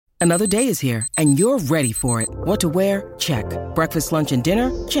Another day is here, and you're ready for it. What to wear? Check. Breakfast, lunch, and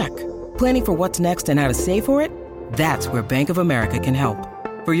dinner? Check. Planning for what's next and how to save for it? That's where Bank of America can help.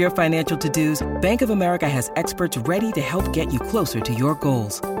 For your financial to-dos, Bank of America has experts ready to help get you closer to your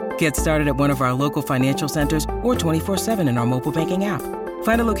goals. Get started at one of our local financial centers or 24/7 in our mobile banking app.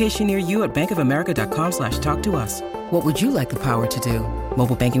 Find a location near you at bankofamerica.com/talktous. What would you like the power to do?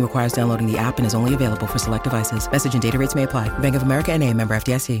 Mobile banking requires downloading the app and is only available for select devices. Message and data rates may apply. Bank of America N.A., member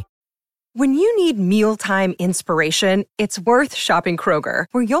FDIC. When you need mealtime inspiration, it's worth shopping Kroger,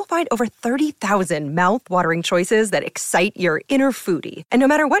 where you'll find over 30,000 mouth-watering choices that excite your inner foodie. And no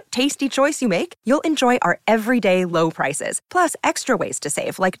matter what tasty choice you make, you'll enjoy our everyday low prices, plus extra ways to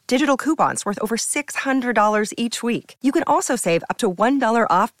save, like digital coupons worth over $600 each week. You can also save up to $1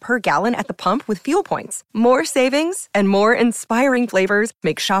 off per gallon at the pump with fuel points. More savings and more inspiring flavors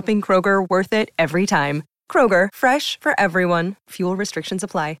make shopping Kroger worth it every time. Kroger, fresh for everyone. Fuel restrictions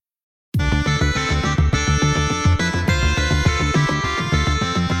apply.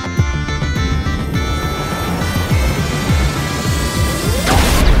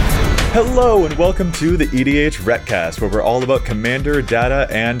 Hello and welcome to the EDHRECast, where we're all about commander, data,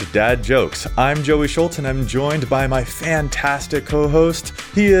 and dad jokes. I'm Joey Schultz, and I'm joined by my fantastic co-host.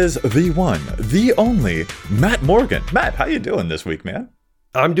 He is the one, the only, Matt Morgan. Matt, how you doing this week, man?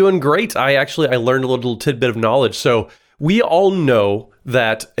 I'm doing great. I learned a little tidbit of knowledge. So we all know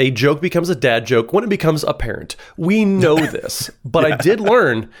that a joke becomes a dad joke when it becomes a parent. We know this, but yeah. I did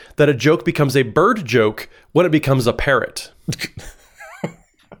learn that a joke becomes a bird joke when it becomes a parrot.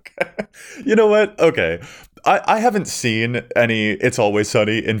 You know what? Okay. I haven't seen any It's Always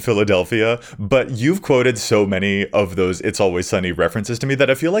Sunny in Philadelphia, but you've quoted so many of those It's Always Sunny references to me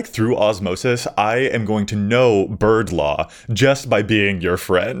that I feel like through osmosis, I am going to know bird law just by being your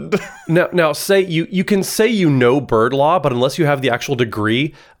friend. Now say you can say you know bird law, but unless you have the actual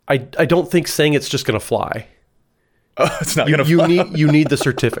degree, I don't think saying it's just going to fly. Oh, it's not going to fly. You need the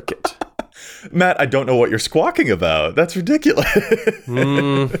certificate. Matt, I don't know what you're squawking about. That's ridiculous.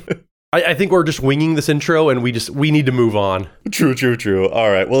 I think we're just winging this intro and we need to move on. True. All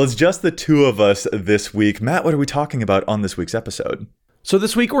right. Well, it's just the two of us this week. Matt, what are we talking about on this week's episode? So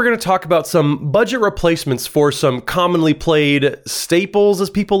this week we're going to talk about some budget replacements for some commonly played staples, as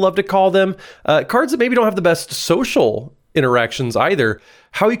people love to call them. Cards that maybe don't have the best social interactions either.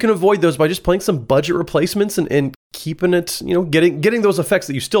 How you can avoid those by just playing some budget replacements and keeping it, getting those effects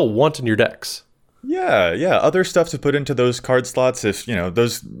that you still want in your decks. Yeah. Other stuff to put into those card slots if,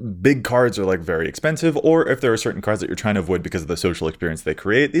 those big cards are like very expensive, or if there are certain cards that you're trying to avoid because of the social experience they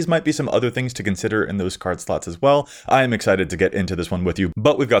create. These might be some other things to consider in those card slots as well. I'm excited to get into this one with you,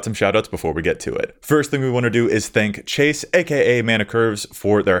 but we've got some shout outs before we get to it. First thing we want to do is thank Chase, aka Mana Curves,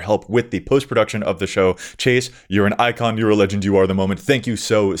 for their help with the post-production of the show. Chase, you're an icon, you're a legend, you are the moment. Thank you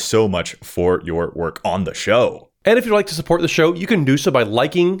so much for your work on the show. And if you'd like to support the show, you can do so by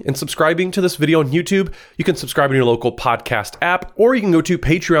liking and subscribing to this video on YouTube. You can subscribe in your local podcast app, or you can go to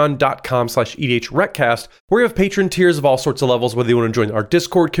patreon.com/EDHRECast, where we have patron tiers of all sorts of levels, whether you want to join our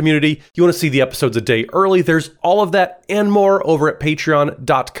Discord community, you want to see the episodes a day early. There's all of that and more over at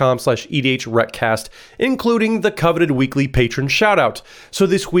patreon.com/EDHRECast, including the coveted weekly patron shoutout. So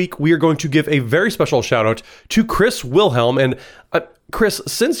this week, we are going to give a very special shoutout to Chris Wilhelm. And Chris,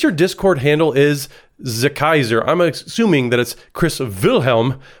 since your Discord handle is Zekaiser, I'm assuming that it's Chris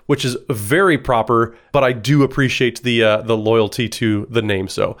Wilhelm, which is very proper, but I do appreciate the loyalty to the name.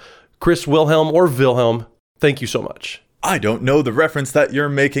 So Chris Wilhelm or Wilhelm, thank you so much. I don't know the reference that you're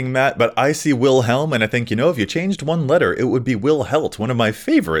making, Matt, but I see Wilhelm, and I think, if you changed one letter, it would be Wilhelt, one of my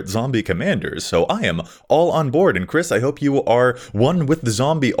favorite zombie commanders. So I am all on board. And Chris, I hope you are one with the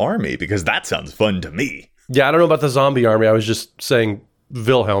zombie army, because that sounds fun to me. Yeah, I don't know about the zombie army. I was just saying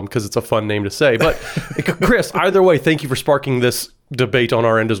Wilhelm because it's a fun name to say. But Chris, either way, thank you for sparking this debate on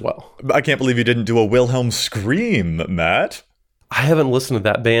our end as well. I can't believe you didn't do a Wilhelm scream, Matt. I haven't listened to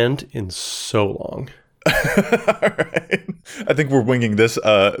that band in so long. All right. I think we're winging this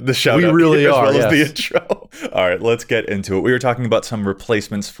the shout we out really here are, as well yes. as the intro. All right, let's get into it. We were talking about some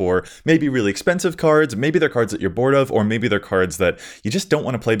replacements for maybe really expensive cards. Maybe they're cards that you're bored of, or maybe they're cards that you just don't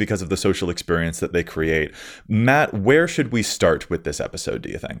want to play because of the social experience that they create. Matt, where should we start with this episode, do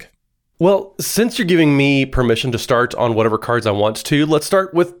you think? Well, since you're giving me permission to start on whatever cards I want to, let's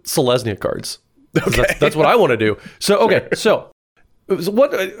start with Selesnya cards. Okay. That's what I want to do. So, okay, so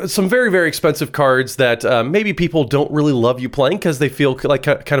some very, very expensive cards that maybe people don't really love you playing because they feel like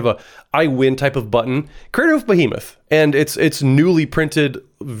kind of a I win type of button. Creator of Behemoth, and it's newly printed,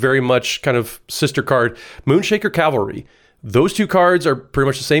 very much kind of sister card, Moonshaker Cavalry. Those two cards are pretty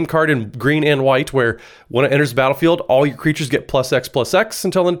much the same card in green and white, where when it enters the battlefield, all your creatures get +X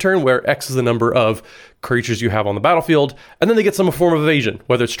until end of turn, where X is the number of creatures you have on the battlefield, and then they get some form of evasion,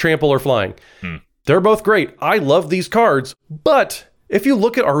 whether it's trample or flying. They're both great. I love these cards, but if you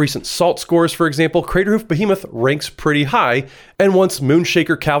look at our recent Salt scores, for example, Craterhoof Behemoth ranks pretty high, and once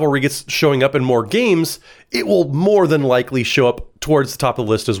Moonshaker Cavalry gets showing up in more games, it will more than likely show up towards the top of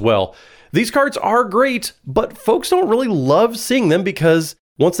the list as well. These cards are great, but folks don't really love seeing them because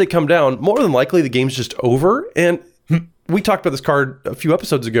once they come down, more than likely the game's just over. And we talked about this card a few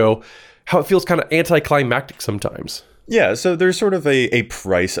episodes ago, how it feels kind of anticlimactic sometimes. Yeah, so there's sort of a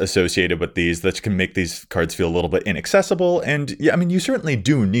price associated with these that can make these cards feel a little bit inaccessible. And yeah, I mean, you certainly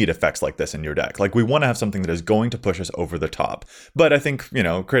do need effects like this in your deck. Like, we want to have something that is going to push us over the top. But I think,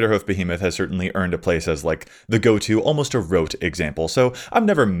 Craterhoof Behemoth has certainly earned a place as like the go-to, almost a rote example. So I'm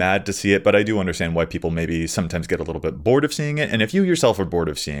never mad to see it, but I do understand why people maybe sometimes get a little bit bored of seeing it. And if you yourself are bored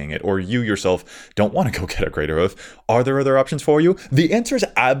of seeing it, or you yourself don't want to go get a Craterhoof, are there other options for you? The answer is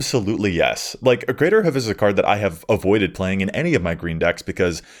absolutely yes. Like, a Craterhoof is a card that I have avoided playing in any of my green decks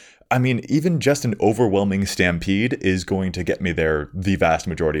because, I mean, even just an overwhelming Stampede is going to get me there the vast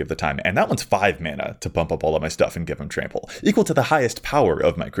majority of the time. And that one's 5 mana to pump up all of my stuff and give them trample, equal to the highest power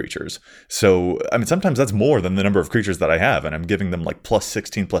of my creatures. So, I mean, sometimes that's more than the number of creatures that I have, and I'm giving them like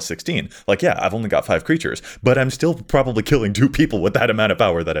 +16. Like, yeah, I've only got 5 creatures, but I'm still probably killing 2 people with that amount of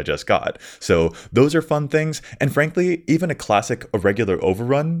power that I just got. So those are fun things. And frankly, even a classic irregular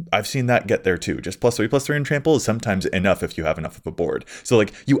overrun, I've seen that get there too. Just +3/+3 and trample is sometimes enough if you have enough of a board. So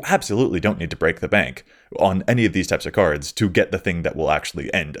like, you absolutely don't need to break the bank on any of these types of cards to get the thing that will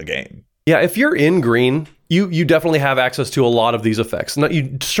actually end a game. Yeah, if you're in green, you definitely have access to a lot of these effects. Now,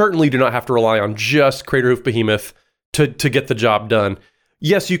 you certainly do not have to rely on just Craterhoof Behemoth to get the job done.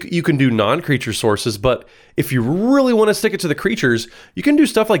 Yes, you can do non-creature sources, but if you really want to stick it to the creatures, you can do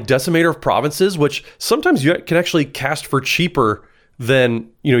stuff like Decimator of Provinces, which sometimes you can actually cast for cheaper than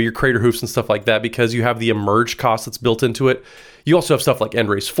your Craterhoofs and stuff like that, because you have the emerge cost that's built into it. You also have stuff like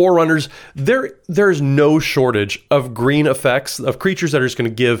Endrace Forerunners. There's no shortage of green effects, of creatures that are just going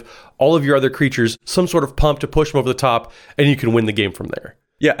to give all of your other creatures some sort of pump to push them over the top, and you can win the game from there.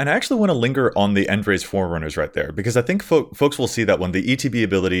 Yeah, and I actually want to linger on the Endраce Forerunners right there, because I think folks will see that one, the ETB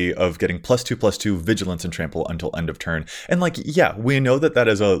ability of getting +2/+2 Vigilance and Trample until end of turn. And like, yeah, we know that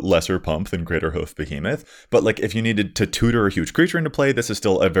is a lesser pump than Craterhoof Behemoth, but like, if you needed to tutor a huge creature into play, this is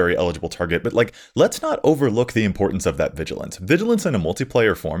still a very eligible target. But like, let's not overlook the importance of that Vigilance. Vigilance in a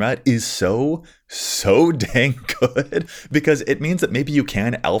multiplayer format is so dang good, because it means that maybe you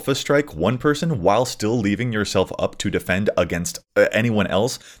can alpha strike one person while still leaving yourself up to defend against anyone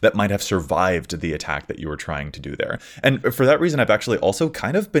else that might have survived the attack that you were trying to do there. And for that reason, I've actually also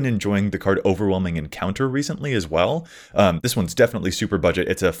kind of been enjoying the card Overwhelming Encounter recently as well. This one's definitely super budget.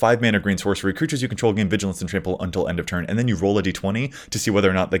 It's a 5 mana green sorcery. Creatures you control gain Vigilance and Trample until end of turn, and then you roll a d20 to see whether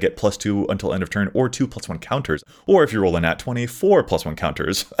or not they get +2 until end of turn, or 2+1 counters, or if you roll a nat 20, 4+1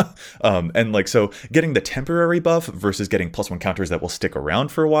 counters. And like, so getting the temporary buff versus getting +1 counters that will stick around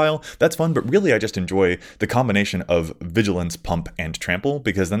for a while, that's fun. But really, I just enjoy the combination of Vigilance, Pump, and Trample,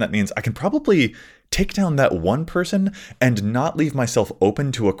 because then that means I can probably take down that one person and not leave myself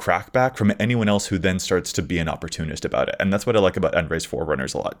open to a crackback from anyone else who then starts to be an opportunist about it. And that's what I like about Endраce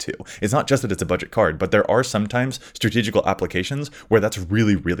Forerunners a lot too. It's not just that it's a budget card, but there are sometimes strategical applications where that's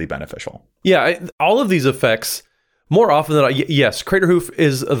really, really beneficial. Yeah, all of these effects, more often than not, yes, Craterhoof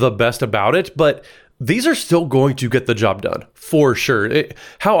is the best about it, but these are still going to get the job done, for sure.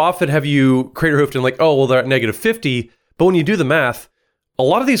 How often have you Craterhoofed and like, oh, well, they're at -50, but when you do the math, a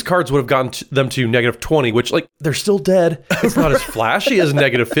lot of these cards would have gotten them to -20, which, like, they're still dead. It's not as flashy as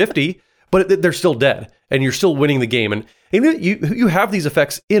 -50, but they're still dead, and you're still winning the game. And you have these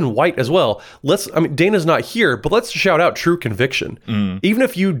effects in white as well. Dana's not here, but let's shout out True Conviction. Even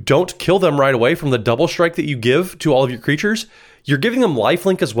if you don't kill them right away from the double strike that you give to all of your creatures, you're giving them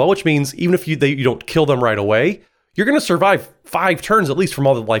lifelink as well, which means even if you don't kill them right away, you're going to survive 5 turns at least from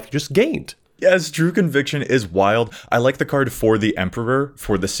all the life you just gained. Yes, True Conviction is wild. I like the card For the Emperor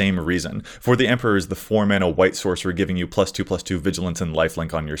for the same reason. For the Emperor is the 4 mana white sorcerer giving you +2/+2 Vigilance and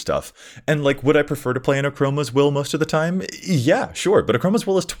lifelink on your stuff. And like, would I prefer to play an Akroma's Will most of the time? Yeah, sure, but Akroma's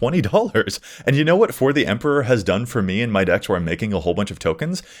Will is $20. And you know what For the Emperor has done for me in my decks where I'm making a whole bunch of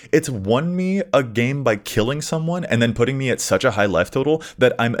tokens? It's won me a game by killing someone and then putting me at such a high life total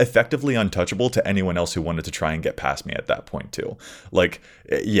that I'm effectively untouchable to anyone else who wanted to try and get past me at that point too. Like,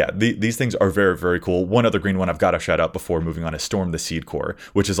 yeah, these things are very, very cool. One other green one I've got to shout out before moving on is Storm the Seed Core,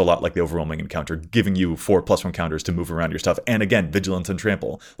 which is a lot like the Overwhelming Encounter, giving you 4+1 counters to move around your stuff. And again, Vigilance and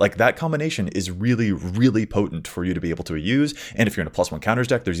Trample. Like, that combination is really, really potent for you to be able to use. And if you're in a +1 counters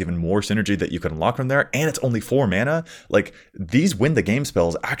deck, there's even more synergy that you can unlock from there. And it's only 4 mana. Like, these win the game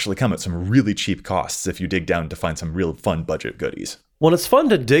spells actually come at some really cheap costs if you dig down to find some real fun budget goodies. Well, it's fun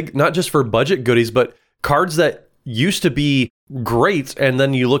to dig not just for budget goodies, but cards that used to be great, and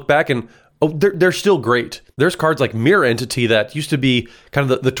then you look back and they're still great. There's cards like Mirror Entity that used to be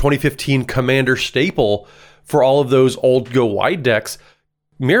kind of the 2015 Commander staple for all of those old go wide decks.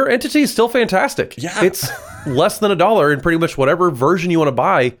 Mirror Entity is still fantastic. Yeah. It's less than $1 in pretty much whatever version you want to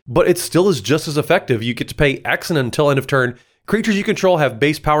buy, but it still is just as effective. You get to pay X and until end of turn. Creatures you control have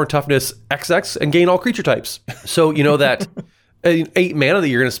base power and toughness XX and gain all creature types. So you know that 8 mana that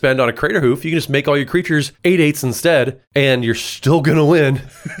you're going to spend on a Crater Hoof, you can just make all your creatures 8/8s instead, and you're still going to win.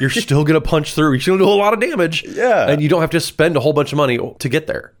 You're still going to punch through. You're still going to do a lot of damage. Yeah. And you don't have to spend a whole bunch of money to get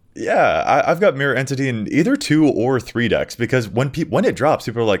there. Yeah, I've got Mirror Entity in either 2 or 3 decks because when it drops,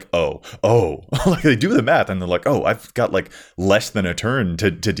 people are like, oh, like they do the math and they're like, oh, I've got like less than a turn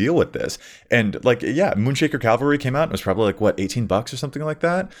to deal with this. And like, yeah, Moonshaker Cavalry came out and it was probably like, what, $18 or something like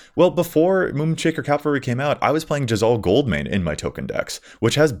that? Well, before Moonshaker Cavalry came out, I was playing Jazal Goldmane in my token decks,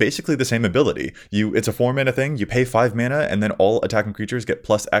 which has basically the same ability. It's a 4 mana thing, you pay 5 mana and then all attacking creatures get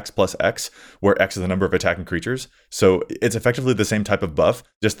 +X, where X is the number of attacking creatures. So it's effectively the same type of buff,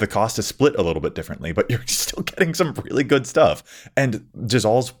 just the cost is split a little bit differently, but you're still getting some really good stuff. And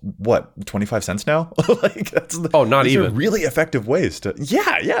Jazal's what, 25 cents now? Like not these even. are really effective ways to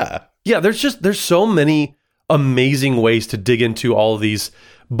Yeah, there's so many amazing ways to dig into all of these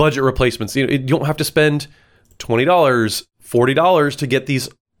budget replacements. You don't have to spend $20, $40 to get these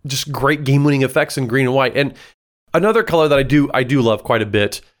just great game-winning effects in green and white. And another color that I do love quite a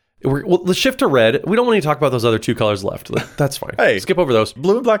bit. Let's shift to red. We don't want to talk about those other 2 colors left. That's fine. Hey, skip over those.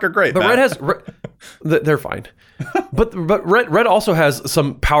 Blue and black are great. But Matt. red has they're fine. but red also has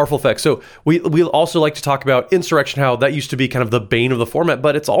some powerful effects. So we also like to talk about Insurrection, how that used to be kind of the bane of the format,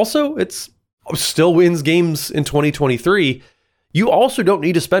 but it's still wins games in 2023. You also don't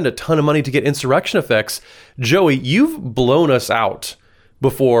need to spend a ton of money to get Insurrection effects. Joey, you've blown us out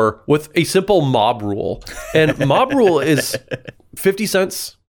before with a simple mob rule. And mob rule is 50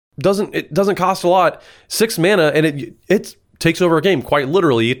 cents. It doesn't cost a lot. 6 mana, and it takes over a game quite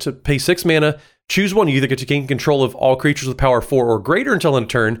literally. To pay 6 mana, choose one. You either get to gain control of all creatures with power 4 or greater until end of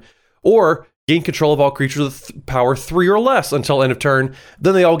turn, or gain control of all creatures with power 3 or less until end of turn.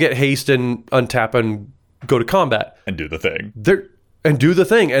 Then they all get haste and untap and go to combat and do the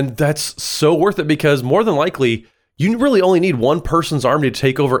thing. And that's so worth it because more than likely you really only need one person's army to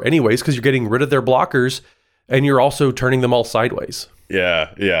take over anyways, because you're getting rid of their blockers and you're also turning them all sideways.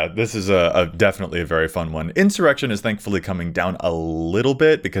 Yeah. This is definitely a very fun one. Insurrection is thankfully coming down a little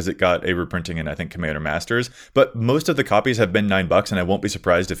bit because it got a reprinting in, I think, Commander Masters. But most of the copies have been $9, and I won't be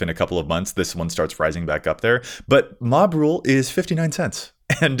surprised if in a couple of months this one starts rising back up there. But Mob Rule is 59 cents.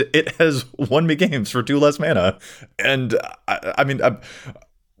 And it has won me games for 2 less mana. And I mean,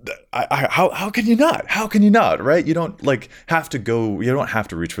 how can you not? How can you not, right? You don't have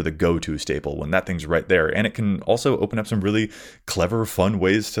to reach for the go-to staple when that thing's right there. And it can also open up some really clever, fun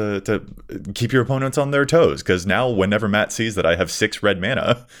ways to keep your opponents on their toes. Because now whenever Matt sees that I have 6 red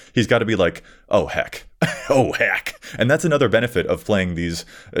mana, he's got to be like, oh, heck. Oh, heck. And that's another benefit of playing these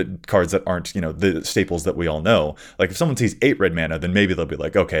cards that aren't, the staples that we all know. Like if someone sees 8 red mana, then maybe they'll be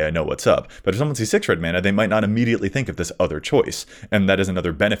like, okay, I know what's up. But if someone sees 6 red mana, they might not immediately think of this other choice. And that is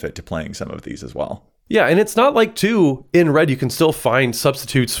another benefit to playing some of these as well. Yeah, and it's not like, too, in red, you can still find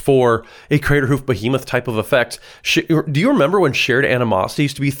substitutes for a Crater Hoof Behemoth type of effect. Do you remember when Shared Animosity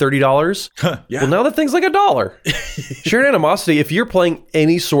used to be $30? Yeah. Well, now that thing's like $1. Shared Animosity, if you're playing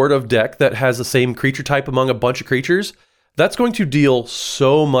any sort of deck that has the same creature type among a bunch of creatures, that's going to deal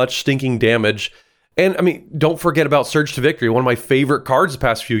so much stinking damage. And, I mean, don't forget about Surge to Victory, one of my favorite cards the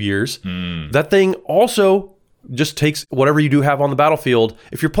past few years. That thing also just takes whatever you do have on the battlefield.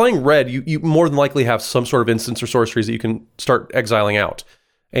 If you're playing red, you more than likely have some sort of instants or sorceries that you can start exiling out.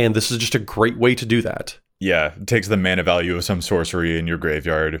 And this is just a great way to do that. Yeah, it takes the mana value of some sorcery in your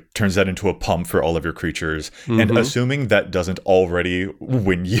graveyard, turns that into a pump for all of your creatures, and assuming that doesn't already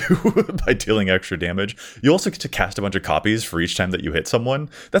win you by dealing extra damage, you also get to cast a bunch of copies for each time that you hit someone.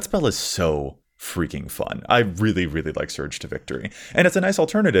 That spell is so freaking fun. I really, really like Surge to Victory. And it's a nice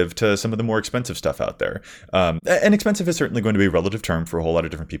alternative to some of the more expensive stuff out there. And expensive is certainly going to be a relative term for a whole lot of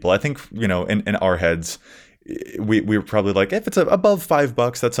different people. I think, in our heads, we were probably like, if it's above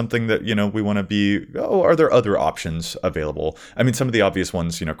 $5, that's something that, we want to be, are there other options available? I mean, some of the obvious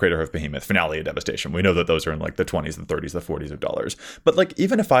ones, Crater of Behemoth, Finale of Devastation, we know that those are in like the 20s, the 30s, the 40s of dollars. But like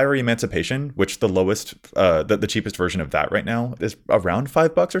even a Fiery Emancipation, which the lowest, the cheapest version of that right now is around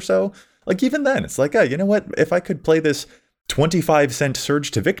 $5 or so. Like even then, it's like, you know what? If I could play this 25-cent Surge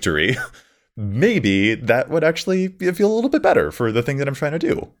to Victory, maybe that would actually feel a little bit better for the thing that I'm trying to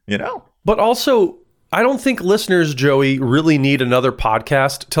do, But also, I don't think listeners, Joey, really need another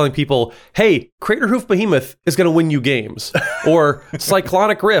podcast telling people, hey, Crater Hoof Behemoth is going to win you games. Or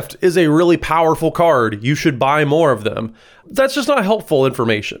Cyclonic Rift is a really powerful card. You should buy more of them. That's just not helpful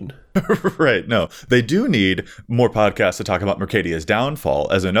information. Right. No, they do need more podcasts to talk about Mercadia's Downfall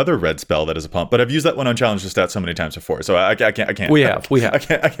as another red spell that is a pump. But I've used that one on Challenge the Stats so many times before, so I can't. We have.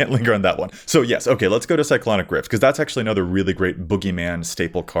 I can't linger on that one. So yes, okay, let's go to Cyclonic Rift, because that's actually another really great boogeyman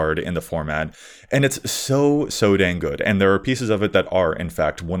staple card in the format, and it's so dang good. And there are pieces of it that are in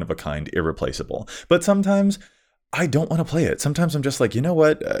fact one of a kind, irreplaceable. But sometimes I don't want to play it. Sometimes I'm just like, you know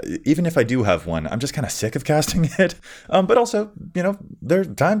what? Even if I do have one, I'm just kind of sick of casting it. But also, there are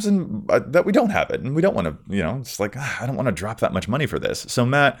times that we don't have it, and we don't want to, it's like, I don't want to drop that much money for this. So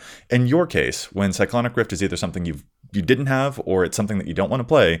Matt, in your case, when Cyclonic Rift is either something you didn't have or it's something that you don't want to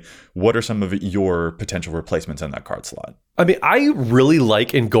play, what are some of your potential replacements in that card slot? I mean, I really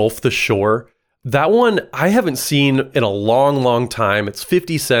like Engulf the Shore. That one I haven't seen in a long time. It's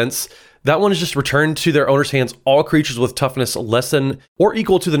 50 cents. That one is just returned to their owner's hands all creatures with toughness less than or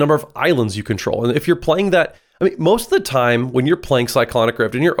equal to the number of islands you control. And if you're playing that, I mean, most of the time when you're playing Cyclonic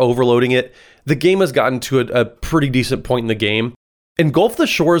Rift and you're overloading it, the game has gotten to a pretty decent point in the game. Engulf the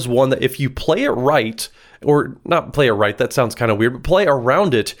Shore is one that if you play it right, or not play it right, that sounds kind of weird, but play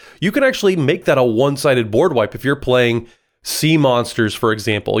around it, you can actually make that a one-sided board wipe. If you're playing sea monsters, for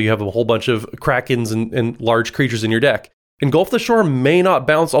example, you have a whole bunch of krakens and large creatures in your deck. Engulf the Shore may not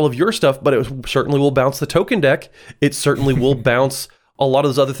bounce all of your stuff, but it certainly will bounce the token deck. It certainly will bounce a lot of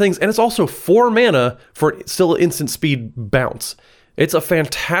those other things. And it's also 4 mana for still instant speed bounce. It's a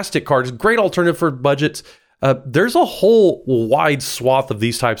fantastic card. It's a great alternative for budgets. There's a whole wide swath of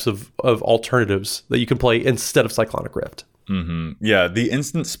these types of alternatives that you can play instead of Cyclonic Rift. Mm-hmm. Yeah, the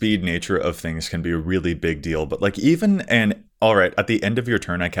instant speed nature of things can be a really big deal. But like even all right, at the end of your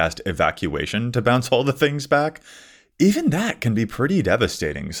turn, I cast Evacuation to bounce all the things back. Even that can be pretty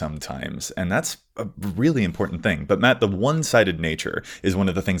devastating sometimes, and that's a really important thing. But Matt, the one-sided nature is one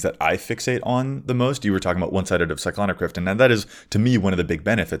of the things that I fixate on the most. You were talking about one-sided of Cyclonic Rift, and that is, to me, one of the big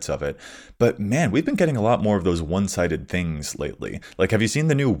benefits of it. But man, we've been getting a lot more of those one-sided things lately. Like, have you seen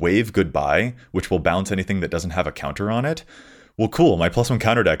the new Wave Goodbye, which will bounce anything that doesn't have a counter on it? Well, cool. My +1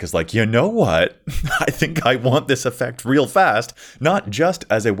 counter deck is like, you know what? I think I want this effect real fast, not just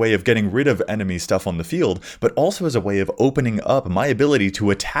as a way of getting rid of enemy stuff on the field, but also as a way of opening up my ability to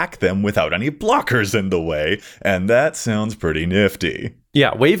attack them without any blockers in the way. And that sounds pretty nifty.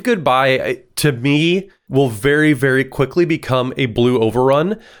 Yeah, Wave Goodbye, to me, will very, very quickly become a blue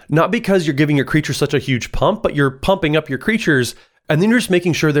overrun. Not because you're giving your creature such a huge pump, but you're pumping up your creatures, and then you're just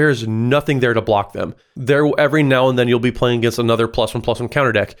making sure there is nothing there to block them. There, every now and then you'll be playing against another +1/+1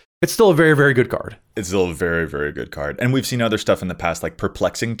 counter deck. It's still a very, very good card. It's still a very, very good card. And we've seen other stuff in the past, like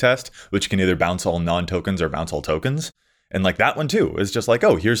Perplexing Test, which can either bounce all non-tokens or bounce all tokens. And like that one too is just like,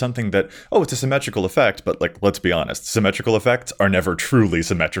 oh, here's something that, oh, it's a symmetrical effect. But like, let's be honest, symmetrical effects are never truly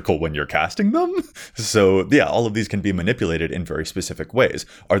symmetrical when you're casting them. So yeah, all of these can be manipulated in very specific ways.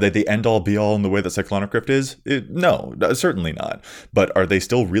 Are they the end all be all in the way that Cyclonic Rift is? No, certainly not. But are they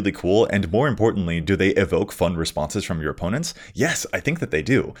still really cool? And more importantly, do they evoke fun responses from your opponents? Yes, I think that they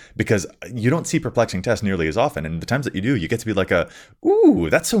do, because you don't see Perplexing Test nearly as often. And the times that you do, you get to be like ooh,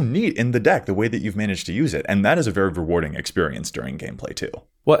 that's so neat in the deck, the way that you've managed to use it. And that is a very rewarding experience during gameplay too.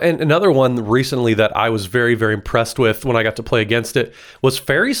 Well, and another one recently that I was very, very impressed with when I got to play against it was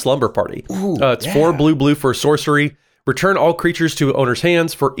Fairy Slumber Party. Ooh, it's 4 blue for sorcery. Return all creatures to owner's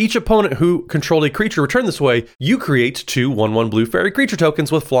hands. For each opponent who controlled a creature returned this way, you create 2 1/1 blue fairy creature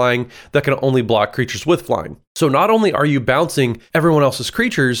tokens with flying that can only block creatures with flying. So not only are you bouncing everyone else's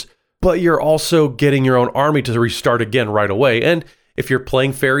creatures, but you're also getting your own army to restart again right away. And if you're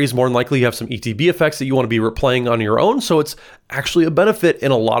playing fairies, more than likely you have some ETB effects that you want to be replaying on your own. So it's actually a benefit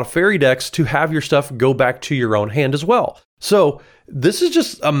in a lot of fairy decks to have your stuff go back to your own hand as well. So this is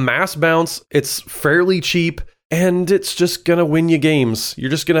just a mass bounce. It's fairly cheap. and it's just going to win you games. You're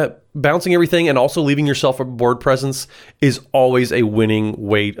just going to bouncing everything, and also leaving yourself a board presence is always a winning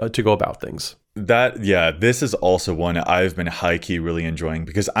way to go about things. This is also one I've been high-key really enjoying,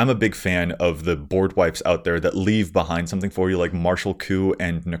 because I'm a big fan of the board wipes out there that leave behind something for you, like Martial Coup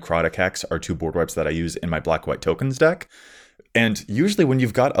and Necrotic Hex are two board wipes that I use in my Black-White Tokens deck. And usually when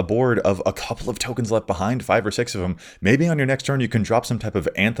you've got a board of a couple of tokens left behind, 5 or 6 of them, maybe on your next turn you can drop some type of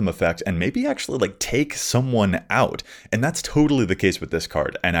Anthem effect and maybe actually like take someone out. And that's totally the case with this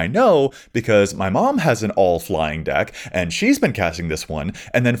card. And I know because my mom has an all-flying deck and she's been casting this one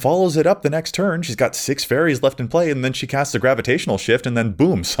and then follows it up the next turn. She's got 6 fairies left in play and then she casts a Gravitational Shift and then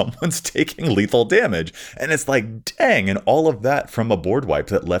boom, someone's taking lethal damage. And it's like, dang, and all of that from a board wipe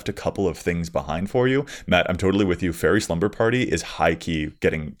that left a couple of things behind for you. Matt, I'm totally with you. Fairy Slumber Party is high-key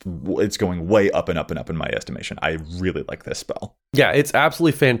it's going way up and up and up in my estimation. I really like this spell. Yeah, it's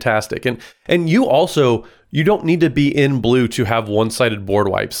absolutely fantastic. And you don't need to be in blue to have one-sided board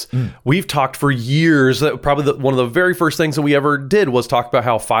wipes. We've talked for years that probably one of the very first things that we ever did was talk about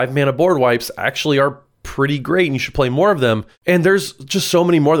how 5-mana board wipes actually are pretty great and you should play more of them. And there's just so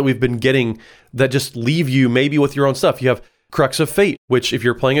many more that we've been getting that just leave you maybe with your own stuff. You have Crux of Fate, which if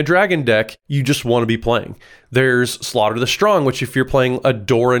you're playing a dragon deck, you just want to be playing. There's Slaughter the Strong, which if you're playing a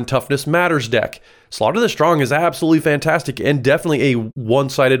Doran Toughness Matters deck, Slaughter the Strong is absolutely fantastic and definitely a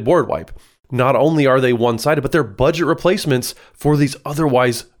one-sided board wipe. Not only are they one-sided, but they're budget replacements for these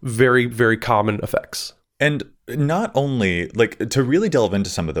otherwise very, very common effects. And not only, like, to really delve into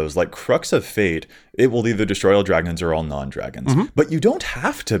some of those, like Crux of Fate, it will either destroy all dragons or all non-dragons. But you don't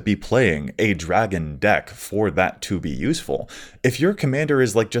have to be playing a dragon deck for that to be useful. If your commander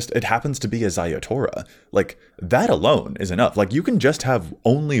is like it happens to be a Zayatora, like that alone is enough. Like you can just have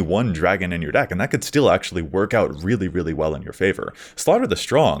only one dragon in your deck and that could still actually work out really, really well in your favor. Slaughter the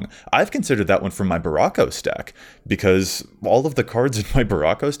Strong, I've considered that one for my Barakos deck because all of the cards in my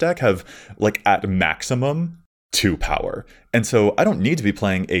Barakos deck have like at maximum 2 power. And so I don't need to be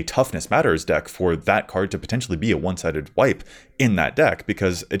playing a Toughness Matters deck for that card to potentially be a one-sided wipe in that deck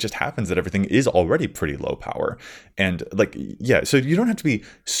because it just happens that everything is already pretty low power. And so you don't have to be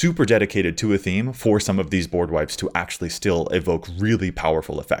super dedicated to a theme for some of these board wipes to actually still evoke really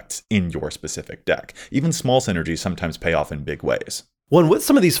powerful effects in your specific deck. Even small synergies sometimes pay off in big ways. Well, and with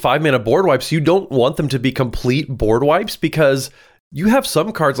some of these 5-mana board wipes, you don't want them to be complete board wipes because you have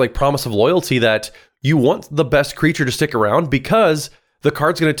some cards like Promise of Loyalty that you want the best creature to stick around because the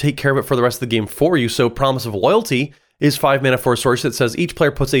card's going to take care of it for the rest of the game for you. So Promise of Loyalty is 5 mana for a source that says each player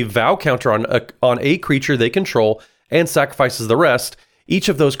puts a vow counter on a creature they control and sacrifices the rest. Each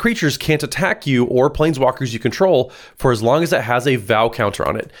of those creatures can't attack you or planeswalkers you control for as long as it has a vow counter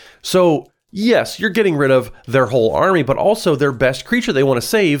on it. So yes, you're getting rid of their whole army, but also their best creature they want to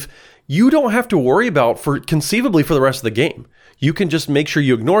save, you don't have to worry about conceivably for the rest of the game. You can just make sure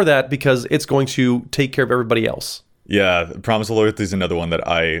you ignore that because it's going to take care of everybody else. Yeah, Promise of Loyalty is another one that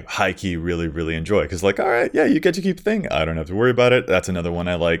I high-key really, really enjoy. Because all right, yeah, you get to keep the thing. I don't have to worry about it. That's another one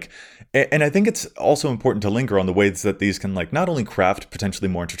I like. And I think it's also important to linger on the ways that these can not only craft potentially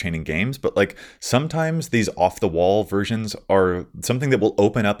more entertaining games, but sometimes these off-the-wall versions are something that will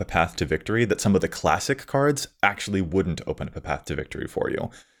open up a path to victory that some of the classic cards actually wouldn't open up a path to victory for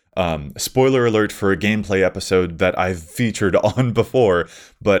you. Spoiler alert for a gameplay episode that I've featured on before,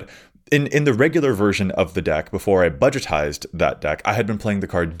 but in the regular version of the deck, before I budgetized that deck, I had been playing the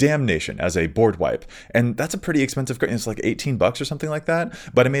card Damnation as a board wipe, and that's a pretty expensive card. It's like $18 or something like that,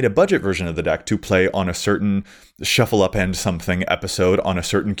 but I made a budget version of the deck to play on a certain Shuffle Up and Something episode on a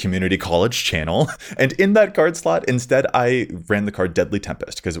certain community college channel, and in that card slot, instead I ran the card Deadly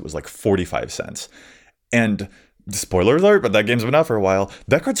Tempest because it was like 45 cents. And spoiler alert, but that game's been out for a while.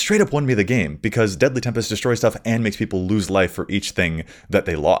 That card straight up won me the game because Deadly Tempest destroys stuff and makes people lose life for each thing that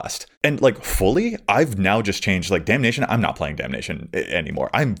they lost. And fully, I've now just changed Damnation. I'm not playing Damnation anymore.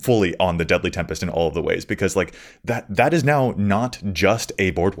 I'm fully on the Deadly Tempest in all of the ways because that is now not just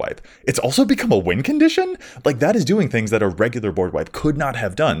a board wipe. It's also become a win condition. That is doing things that a regular board wipe could not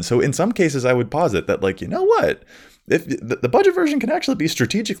have done. So in some cases, I would posit that you know what? If the budget version can actually be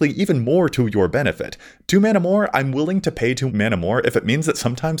strategically even more to your benefit. 2 mana more, I'm willing to pay 2 mana more if it means that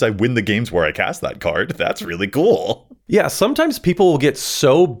sometimes I win the games where I cast that card. That's really cool. Yeah, sometimes people will get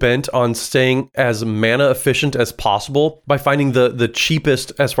so bent on staying as mana efficient as possible by finding the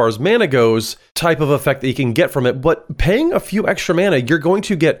cheapest, as far as mana goes, type of effect that you can get from it. But paying a few extra mana, you're going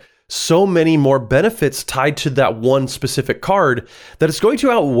to get so many more benefits tied to that one specific card that it's going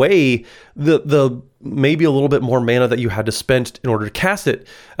to outweigh the maybe a little bit more mana that you had to spend in order to cast it.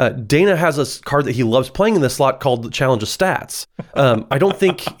 Dana has a card that he loves playing in this slot called Challenge of Stats. I don't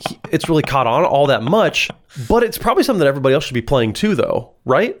think it's really caught on all that much, but it's probably something that everybody else should be playing too, though,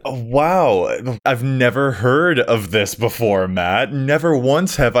 right? Oh, wow. I've never heard of this before, Matt. Never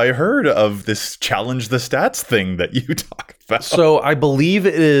once have I heard of this Challenge the Stats thing that you talk about. So I believe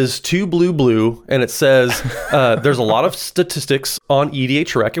it is 2 blue, and it says there's a lot of statistics on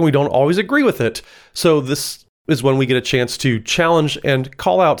EDHREC, and we don't always agree with it. So this is when we get a chance to challenge and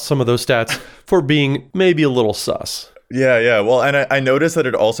call out some of those stats for being maybe a little sus. Yeah. Well, and I noticed that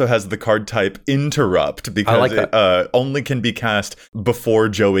it also has the card type Interrupt because it only can be cast before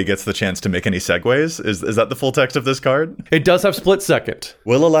Joey gets the chance to make any segues. Is that the full text of this card? It does have split second.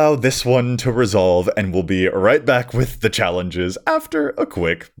 We'll allow this one to resolve, and we'll be right back with the challenges after a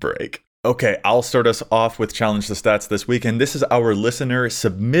quick break. Okay, I'll start us off with Challenge the Stats this week, and this is our listener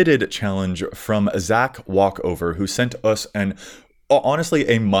submitted challenge from Zach Walkover, who sent us honestly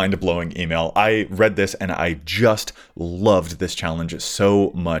a mind-blowing email. I read this and I just loved this challenge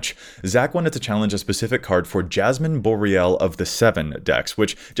so much. Zach wanted to challenge a specific card for Jasmine Boreal of the 7 decks,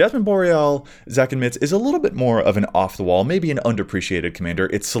 which Jasmine Boreal, Zach admits, is a little bit more of an off-the-wall, maybe an underappreciated commander.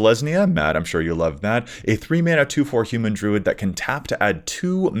 It's Selesnya, Matt, I'm sure you love that, a 3-mana 2/4 human druid that can tap to add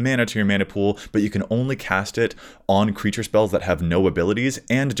 2 mana to your mana pool, but you can only cast it on creature spells that have no abilities.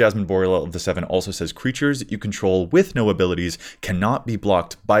 And Jasmine Boreal of the 7 also says creatures you control with no abilities cannot be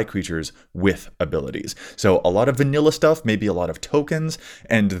blocked by creatures with abilities. So a lot of vanilla stuff, maybe a lot of tokens,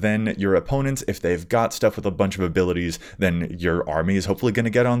 and then your opponents, if they've got stuff with a bunch of abilities, then your army is hopefully going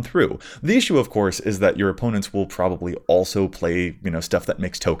to get on through. The issue, of course, is that your opponents will probably also play, stuff that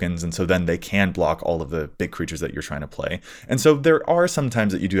makes tokens, and so then they can block all of the big creatures that you're trying to play. And so there are some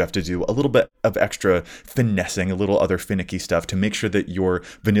times that you do have to do a little bit of extra finessing, a little other finicky stuff to make sure that your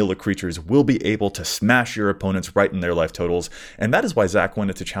vanilla creatures will be able to smash your opponents right in their life totals. And that is why Zach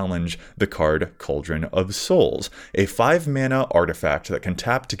wanted to challenge the card Cauldron of Souls, a 5-mana artifact that can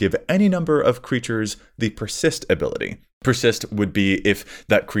tap to give any number of creatures the Persist ability. Persist would be if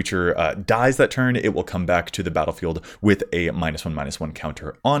that creature dies that turn, it will come back to the battlefield with a -1/-1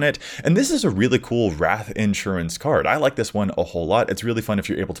 counter on it. And this is a really cool Wrath Insurance card. I like this one a whole lot. It's really fun if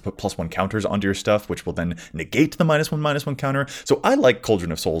you're able to put +1 counters onto your stuff, which will then negate the -1/-1 counter. So I like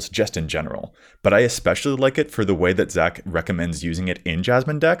Cauldron of Souls just in general, but I especially like it for the way that Zach recommends using it in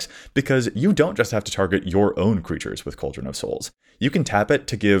Jasmine decks, because you don't just have to target your own creatures with Cauldron of Souls. You can tap it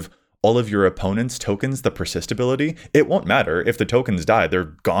to give all of your opponent's tokens the Persist ability. It won't matter if the tokens die,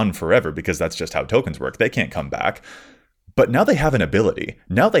 they're gone forever because that's just how tokens work. They can't come back. But now they have an ability.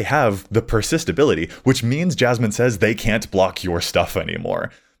 Now they have the Persist ability, which means Jasmine says they can't block your stuff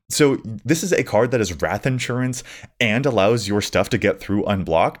anymore. So this is a card that is Wrath Insurance and allows your stuff to get through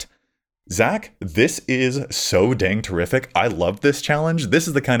unblocked. Zach, this is so dang terrific. I love this challenge. This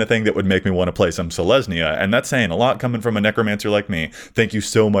is the kind of thing that would make me want to play some Selesnya, and that's saying a lot coming from a necromancer like me. Thank you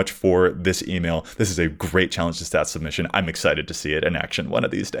so much for this email. This is a great Challenge to Stats submission. I'm excited to see it in action one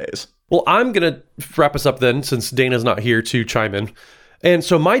of these days. Well, I'm going to wrap us up then, since Dana's not here to chime in. And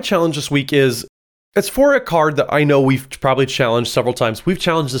so my challenge this week is, it's for a card that I know we've probably challenged several times. We've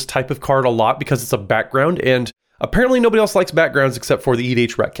challenged this type of card a lot because it's a background, and apparently nobody else likes backgrounds except for the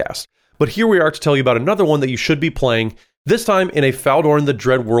EDHRECast. But here we are to tell you about another one that you should be playing, this time in a Faldorn the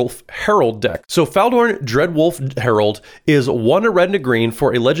Dreadwolf Herald deck. So Faldorn Dreadwolf Herald is 1 red and a green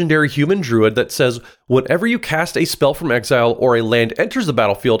for a legendary human druid that says, whenever you cast a spell from exile or a land enters the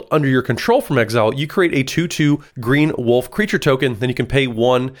battlefield under your control from exile, you create a 2/2 green wolf creature token. Then you can pay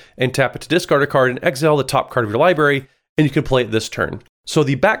 1 and tap it to discard a card and exile the top card of your library, and you can play it this turn. So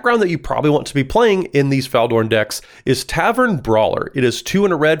the background that you probably want to be playing in these Faldorn decks is Tavern Brawler. It is 2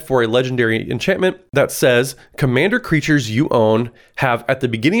 and a red for a legendary enchantment that says, commander creatures you own have at the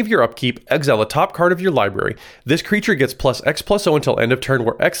beginning of your upkeep, exile a top card of your library. This creature gets +X/+0 until end of turn,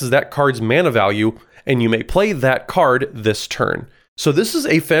 where X is that card's mana value, and you may play that card this turn. So this is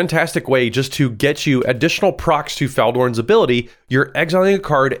a fantastic way just to get you additional procs to Faldorn's ability. You're exiling a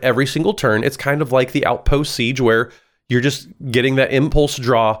card every single turn. It's kind of like the Outpost Siege, where you're just getting that impulse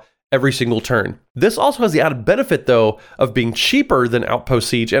draw every single turn. This also has the added benefit, though, of being cheaper than Outpost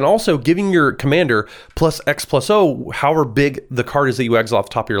Siege and also giving your commander +X/+0, however big the card is that you exile off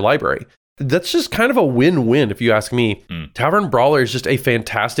the top of your library. That's just kind of a win-win, if you ask me. Tavern Brawler is just a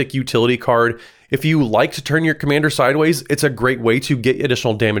fantastic utility card. If you like to turn your commander sideways, it's a great way to get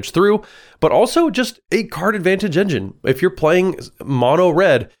additional damage through, but also just a card advantage engine. If you're playing mono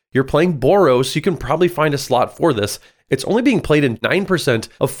red, you're playing Boros, you can probably find a slot for this. It's only being played in 9%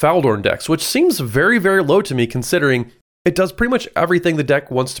 of Faldorn decks, which seems very, very low to me considering It does pretty much everything the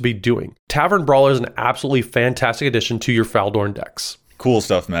deck wants to be doing. Tavern Brawler is an absolutely fantastic addition to your Faldorn decks. Cool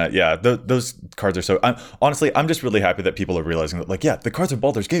stuff, Matt. Yeah, those cards are so... honestly, I'm just really happy that people are realizing that, like, yeah, the cards of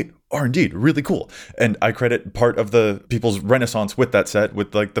Baldur's Gate are indeed really cool. And I credit part of the people's renaissance with that set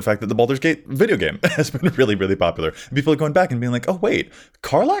with, like, the fact that the Baldur's Gate video game has been really, really popular. And people are going back and being like, oh, wait,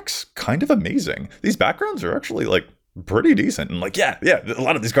 Karlach's kind of amazing. These backgrounds are actually, like, pretty decent. And like, yeah, a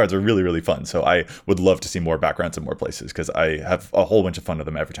lot of these cards are really, really fun. So I would love to see more backgrounds in more places because I have a whole bunch of fun with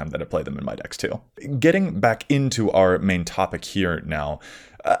them every time that I play them in my decks too. Getting back into our main topic here now,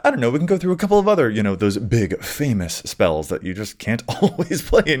 I don't know, we can go through a couple of other, those big famous spells that you just can't always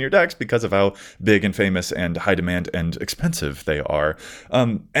play in your decks because of how big and famous and high demand and expensive they are.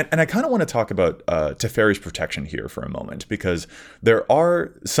 And I kind of want to talk about Teferi's Protection here for a moment because there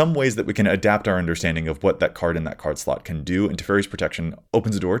are some ways that we can adapt our understanding of what that card in that card slot can do, and Teferi's Protection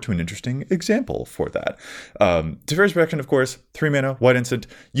opens the door to an interesting example for that. Teferi's Protection, of course, 3 mana, white instant,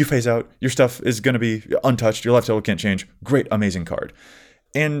 you phase out, your stuff is going to be untouched, your life total can't change, great, amazing card.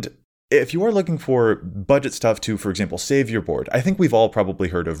 And if you are looking for budget stuff to, for example, save your board, I think we've all probably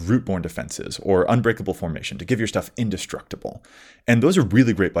heard of Rootborn Defenses or Unbreakable Formation to give your stuff indestructible. And those are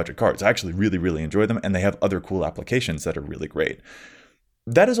really great budget cards. I actually really, really enjoy them, and they have other cool applications that are really great.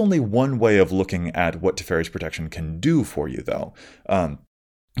 That is only one way of looking at what Teferi's Protection can do for you, though.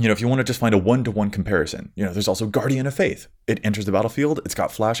 If you want to just find a one-to-one comparison, there's also Guardian of Faith. It enters the battlefield, it's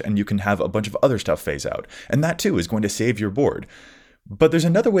got flash, and you can have a bunch of other stuff phase out. And that, too, is going to save your board. But there's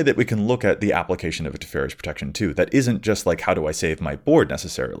another way that we can look at the application of a Teferi's Protection too, that isn't just like, how do I save my board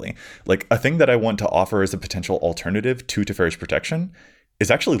necessarily? Like, a thing that I want to offer as a potential alternative to Teferi's Protection is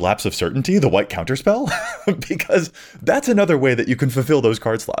actually Lapse of Certainty, the white counterspell, because that's another way that you can fulfill those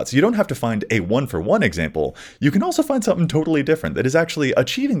card slots. You don't have to find a one-for-one example. You can also find something totally different that is actually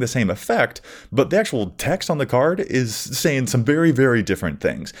achieving the same effect, but the actual text on the card is saying some very, very different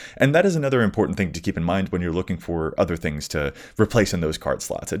things. And that is another important thing to keep in mind when you're looking for other things to replace in those card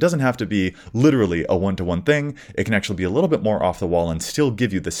slots. It doesn't have to be literally a one-to-one thing. It can actually be a little bit more off the wall and still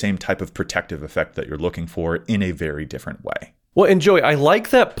give you the same type of protective effect that you're looking for in a very different way. Well, and Joey, I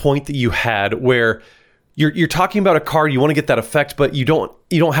like that point that you had where you're talking about a card, you want to get that effect, but you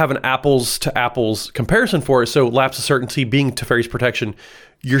don't have an apples to apples comparison for it. So Lapse of Certainty being Teferi's Protection,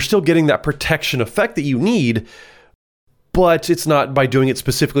 you're still getting that protection effect that you need, but it's not by doing it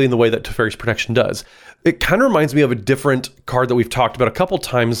specifically in the way that Teferi's Protection does. It kind of reminds me of a different card that we've talked about a couple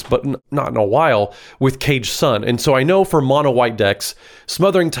times, but not in a while, with Caged Sun. And so I know for mono white decks,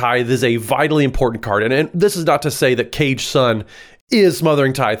 Smothering Tithe is a vitally important card. And this is not to say that Caged Sun is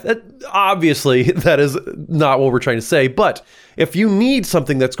Smothering Tithe. Obviously, that is not what we're trying to say. But if you need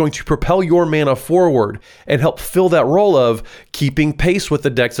something that's going to propel your mana forward and help fill that role of keeping pace with the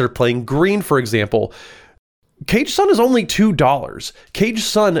decks that are playing green, for example, Caged Sun is only $2. Caged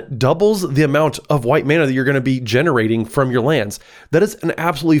Sun doubles the amount of white mana that you're going to be generating from your lands. That is an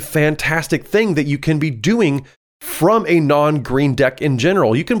absolutely fantastic thing that you can be doing from a non-green deck in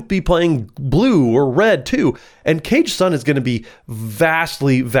general. You can be playing blue or red too, and Caged Sun is going to be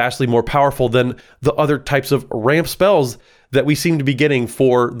vastly, vastly more powerful than the other types of ramp spells that we seem to be getting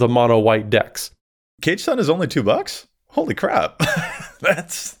for the mono white decks. Caged Sun is only $2? Holy crap.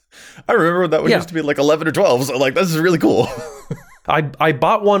 I remember that one used to be like 11 or 12, so like, this is really cool. I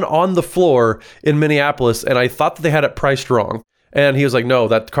bought one on the floor in Minneapolis, and I thought that they had it priced wrong. And he was like, no,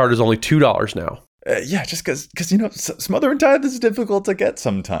 that card is only $2 now. Just because Smother and Tithe is difficult to get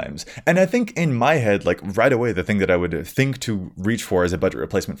sometimes. And I think in my head, like right away, the thing that I would think to reach for as a budget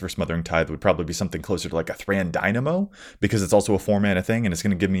replacement for Smothering Tithe would probably be something closer to like a Thran Dynamo, because it's also a 4-mana thing and it's going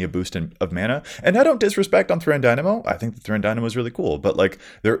to give me a boost of mana. And I don't disrespect on Thran Dynamo. I think the Thran Dynamo is really cool, but like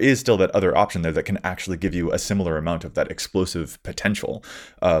there is still that other option there that can actually give you a similar amount of that explosive potential.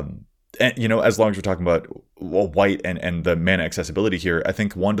 And, as long as we're talking about white and the mana accessibility here, I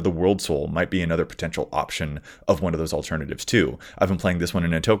think Wand of the World Soul might be another potential option of one of those alternatives too. I've been playing this one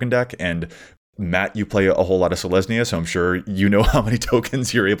in a token deck, and Matt, you play a whole lot of Selesnya, so I'm sure you know how many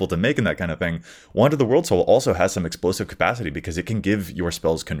tokens you're able to make in that kind of thing. Wand of the World Soul also has some explosive capacity because it can give your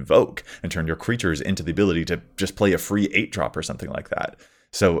spells Convoke and turn your creatures into the ability to just play a free 8-drop or something like that.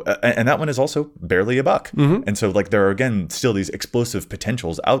 So, and that one is also barely $1. Mm-hmm. And so like there are, again, still these explosive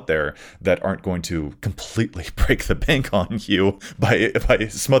potentials out there that aren't going to completely break the bank on you by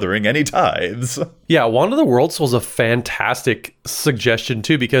smothering any tithes. Yeah, Wand of the World Soul is a fantastic suggestion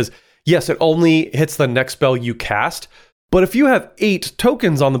too, because yes, it only hits the next spell you cast, but if you have 8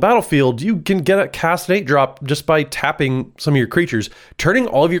 tokens on the battlefield, you can cast an 8-drop just by tapping some of your creatures. Turning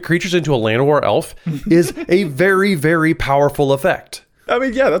all of your creatures into a Llanowar elf is a very, very powerful effect. I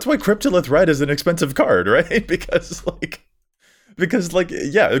mean, yeah, that's why Cryptolith Red is an expensive card, right? Because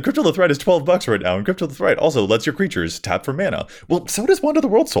Cryptolith Red is $12 right now, and Cryptolith Red also lets your creatures tap for mana. Well, so does Wand of the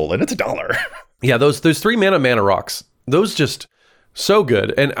World Soul, and it's $1. Yeah, those 3 mana rocks, those just so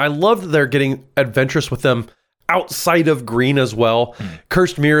good. And I love that they're getting adventurous with them outside of green as well.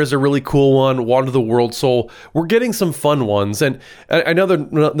 Cursed Mirror is a really cool one. Wand of the World Soul. We're getting some fun ones. And another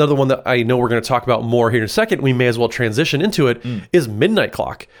one that I know we're going to talk about more here in a second, we may as well transition into it, is Midnight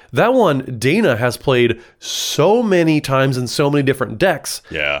Clock. That one, Dana has played so many times in so many different decks.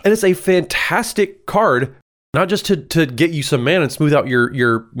 Yeah. And it's a fantastic card, not just to get you some mana and smooth out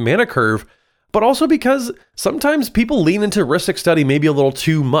your mana curve, but also because sometimes people lean into Rhystic Study maybe a little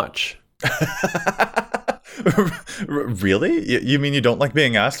too much. Really? You mean you don't like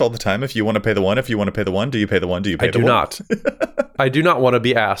being asked all the time if you want to pay the one? If you want to pay the one, do you pay the one? Do you pay the one? I do not. I do not want to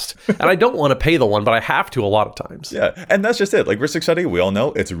be asked. And I don't want to pay the one, but I have to a lot of times. Yeah, and that's just it. Like Rhystic Study, we all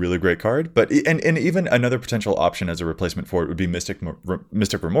know it's a really great card. But and even another potential option as a replacement for it would be Mystic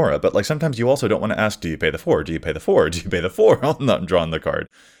Remora. But like sometimes you also don't want to ask, do you pay the 4? Do you pay the 4? Do you pay the 4? I'm not drawing the card.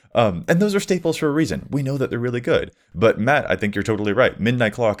 And those are staples for a reason. We know that they're really good. But Matt, I think you're totally right.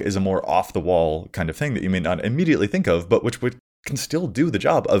 Midnight Clock is a more off-the-wall kind of thing that you may not immediately think of, but which can still do the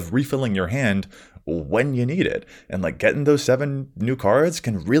job of refilling your hand when you need it. And like getting those 7 new cards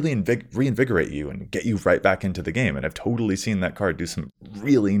can really reinvigorate you and get you right back into the game. And I've totally seen that card do some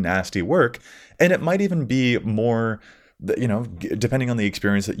really nasty work. And it might even be more... depending on the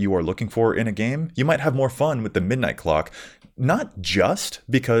experience that you are looking for in a game, you might have more fun with the Midnight Clock, not just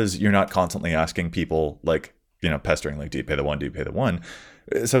because you're not constantly asking people like, pestering, like, do you pay the one? Do you pay the one?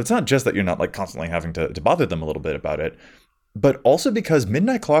 So it's not just that you're not like constantly having to bother them a little bit about it, but also because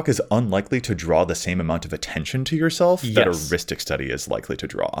Midnight Clock is unlikely to draw the same amount of attention to yourself that a Rhystic Study is likely to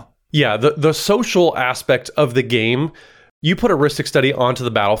draw. Yeah, the social aspect of the game. You put a Rhystic Study onto the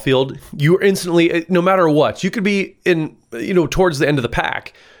battlefield, you're instantly, no matter what, you could be in, towards the end of the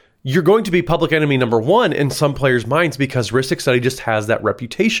pack. You're going to be public enemy number 1 in some players' minds because Rhystic Study just has that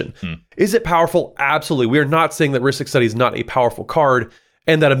reputation. Is it powerful? Absolutely. We are not saying that Rhystic Study is not a powerful card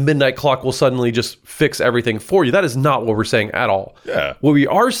and that a Midnight Clock will suddenly just fix everything for you. That is not what we're saying at all. Yeah. What we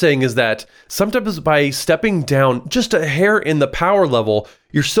are saying is that sometimes by stepping down just a hair in the power level,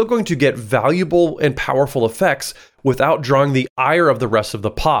 you're still going to get valuable and powerful effects without drawing the ire of the rest of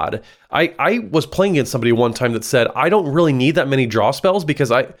the pod. I was playing against somebody one time that said, I don't really need that many draw spells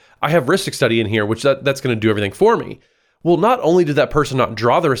because I have Rhystic Study in here, which that's going to do everything for me. Well, not only did that person not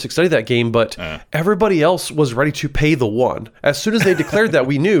draw the Rhystic Study that game, but everybody else was ready to pay the 1. As soon as they declared that,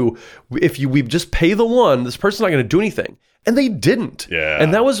 we knew if we just pay the 1, this person's not going to do anything. And they didn't. Yeah.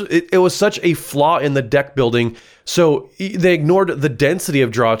 And that was it was such a flaw in the deck building. So they ignored the density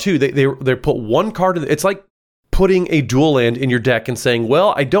of draw too. They put one card in. It's like putting a dual land in your deck and saying,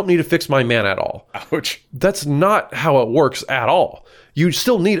 well, I don't need to fix my mana at all. Ouch. That's not how it works at all. You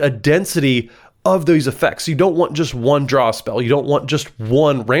still need a density of those effects. You don't want just one draw spell. You don't want just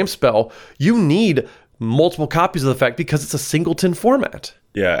one ramp spell. You need multiple copies of the effect because it's a singleton format.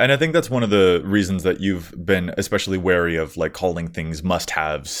 Yeah, and I think that's one of the reasons that you've been especially wary of like calling things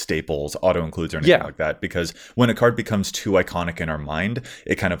must-have, staples, auto-includes, or anything like that, because when a card becomes too iconic in our mind,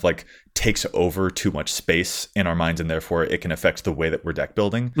 it kind of like takes over too much space in our minds, and therefore it can affect the way that we're deck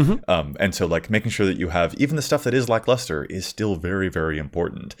building. And so like making sure that you have even the stuff that is lackluster is still very, very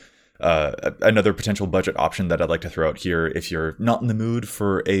important. Another potential budget option that I'd like to throw out here, if you're not in the mood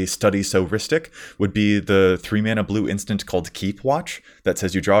for a study so Rhystic, would be the 3-mana blue instant called Keep Watch that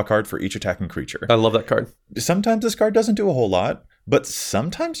says you draw a card for each attacking creature. I love that card. Sometimes this card doesn't do a whole lot, but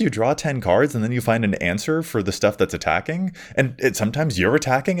sometimes you draw 10 cards and then you find an answer for the stuff that's attacking. And sometimes you're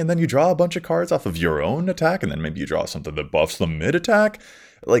attacking and then you draw a bunch of cards off of your own attack, and then maybe you draw something that buffs the mid attack.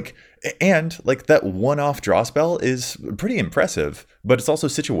 And that one-off draw spell is pretty impressive, but it's also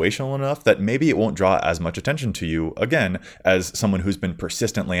situational enough that maybe it won't draw as much attention to you, again, as someone who's been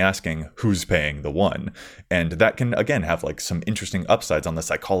persistently asking who's paying the 1. And that can, again, have like some interesting upsides on the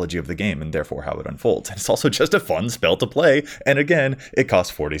psychology of the game and therefore how it unfolds. And it's also just a fun spell to play. And again, it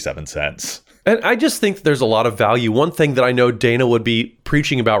costs 47 cents. And I just think there's a lot of value. One thing that I know Dana would be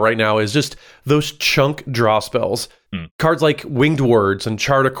preaching about right now is just those chunk draw spells. Cards like Winged Words and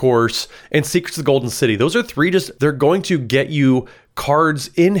Chart a Course and Secrets of the Golden City. Those are 3 they're going to get you cards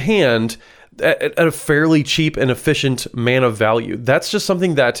in hand at a fairly cheap and efficient mana value. That's just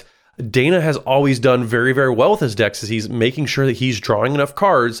something that Dana has always done very, very well with his decks, is he's making sure that he's drawing enough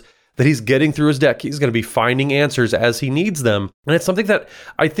cards that he's getting through his deck. He's going to be finding answers as he needs them. And it's something that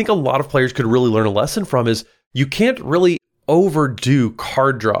I think a lot of players could really learn a lesson from, is you can't really overdue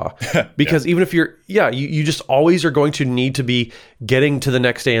card draw because even if you just always are going to need to be getting to the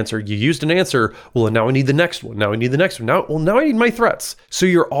next answer. You used an answer. Well, now I need the next one. Now I need the next one. Now I need my threats. So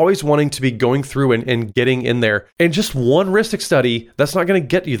you're always wanting to be going through and getting in there. And just one Rhystic Study, that's not going to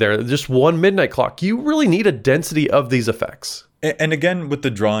get you there. Just one Midnight Clock. You really need a density of these effects. And again, with the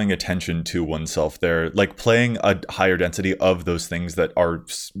drawing attention to oneself there, like playing a higher density of those things that are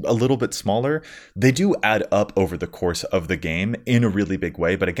a little bit smaller, they do add up over the course of the game in a really big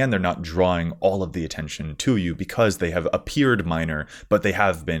way. But again, they're not drawing all of the attention to you because they have appeared minor, but they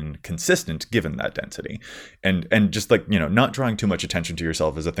have been consistent given that density. And just like, not drawing too much attention to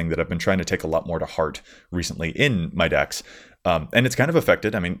yourself is a thing that I've been trying to take a lot more to heart recently in my decks. And it's kind of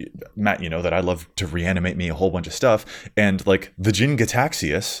affected. I mean, Matt, you know that I love to reanimate me a whole bunch of stuff. And like the Jin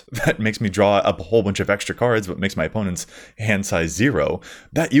Gitaxias, that makes me draw up a whole bunch of extra cards, but makes my opponent's hand size 0.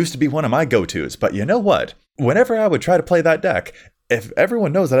 That used to be one of my go-tos. But you know what? Whenever I would try to play that deck, if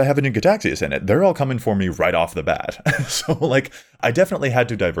everyone knows that I have a Jin Gitaxias in it, they're all coming for me right off the bat. So like, I definitely had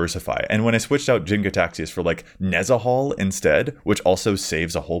to diversify. And when I switched out Jin Gitaxias for like Nezahal instead, which also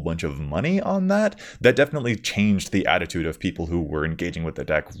saves a whole bunch of money on that definitely changed the attitude of people who were engaging with the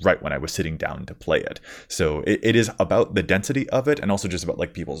deck right when I was sitting down to play it. So it is about the density of it and also just about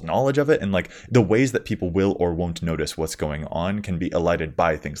like people's knowledge of it. And like the ways that people will or won't notice what's going on can be elided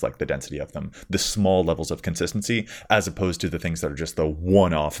by things like the density of them, the small levels of consistency, as opposed to the things that are just the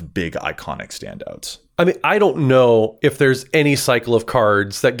one-off big iconic standouts. I mean, I don't know if there's any cycle of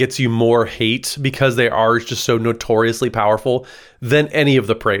cards that gets you more hate because they are just so notoriously powerful than any of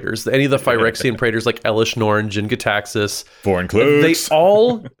the Praetors, any of the Phyrexian Praetors like Elish Norn, Jin Gitaxias. Vorinclex. They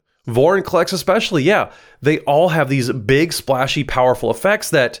all, Vorinclex especially, yeah. They all have these big, splashy, powerful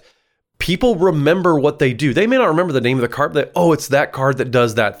effects that people remember what they do. They may not remember the name of the card, but it's that card that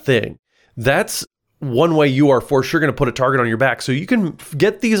does that thing. That's one way you are for sure going to put a target on your back. So you can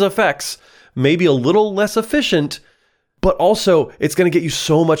get these effects maybe a little less efficient, but also it's going to get you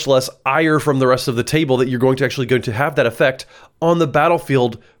so much less ire from the rest of the table that you're going to have that effect on the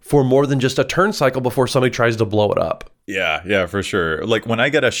battlefield for more than just a turn cycle before somebody tries to blow it up. Yeah, for sure. Like when I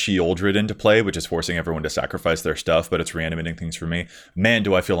get a Sheoldred into play, which is forcing everyone to sacrifice their stuff, but it's reanimating things for me, man,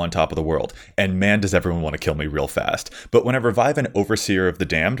 do I feel on top of the world. And man, does everyone want to kill me real fast. But when I revive an Overseer of the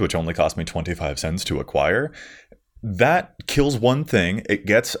Damned, which only cost me 25 cents to acquire, that kills one thing, it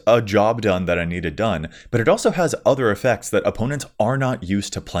gets a job done that I needed done, but it also has other effects that opponents are not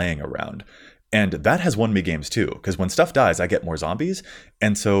used to playing around. And that has won me games too, because when stuff dies, I get more zombies.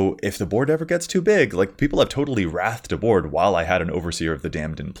 And so if the board ever gets too big, like people have totally wrathed a board while I had an Overseer of the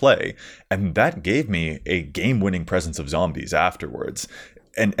Damned in play. And that gave me a game-winning presence of zombies afterwards.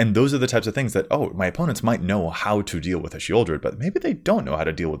 And those are the types of things that, my opponents might know how to deal with a Sheoldred, but maybe they don't know how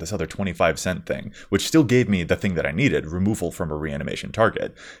to deal with this other 25-cent thing, which still gave me the thing that I needed, removal from a reanimation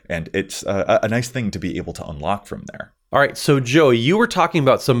target. And it's a nice thing to be able to unlock from there. All right, so Joey, you were talking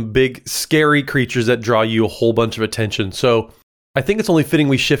about some big, scary creatures that draw you a whole bunch of attention. So I think it's only fitting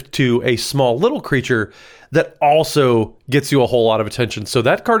we shift to a small little creature that also gets you a whole lot of attention. So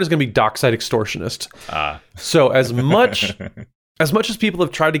that card is going to be Dockside Extortionist. So as much as people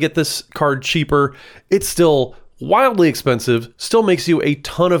have tried to get this card cheaper, it's still wildly expensive, still makes you a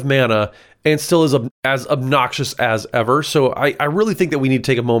ton of mana, and still is as obnoxious as ever. So I really think that we need to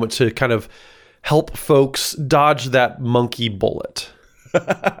take a moment to kind of help folks dodge that monkey bullet.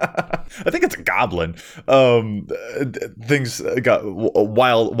 I think it's a goblin. Things got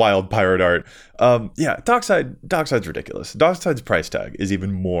wild pirate art. Dockside's ridiculous. Dockside's price tag is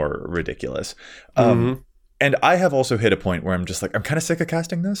even more ridiculous. And I have also hit a point where I'm just like, I'm kind of sick of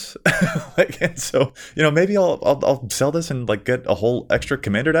casting this. And so, maybe I'll sell this and like get a whole extra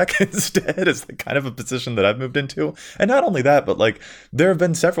commander deck instead. It's like kind of a position that I've moved into. And not only that, but like there have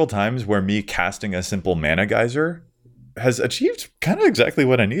been several times where me casting a simple Mana Geyser has achieved kind of exactly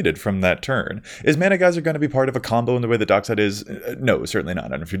what I needed from that turn. Is Mana Geyser going to be part of a combo in the way that Dockside is? No, certainly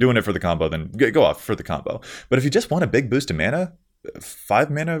not. And if you're doing it for the combo, then go off for the combo. But if you just want a big boost of mana,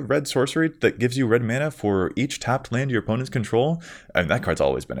 5 mana red sorcery that gives you red mana for each tapped land your opponents control, and that card's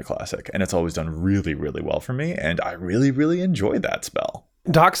always been a classic, and it's always done really, really well for me, and I really, really enjoy that spell.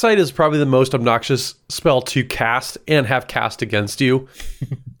 Dockside is probably the most obnoxious spell to cast and have cast against you.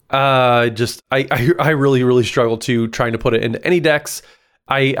 I really, really struggle to trying to put it into any decks.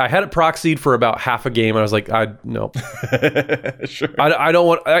 I had it proxied for about half a game, and I was like, no. Sure. I don't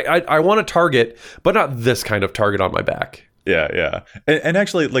want. I want a target, but not this kind of target on my back. Yeah. And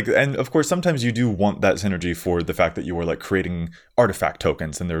actually, like, and of course, sometimes you do want that synergy for the fact that you are like creating artifact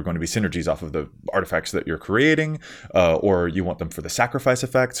tokens, and there are going to be synergies off of the artifacts that you're creating, or you want them for the sacrifice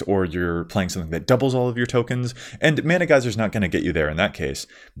effects, or you're playing something that doubles all of your tokens. And Mana Geyser's not going to get you there in that case.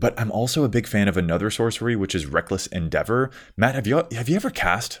 But I'm also a big fan of another sorcery, which is Reckless Endeavor. Matt, have you ever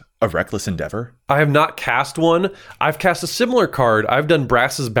cast a Reckless Endeavor? I have not cast one. I've cast a similar card. I've done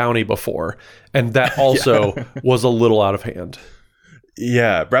Brass's Bounty before, and that also was a little out of hand.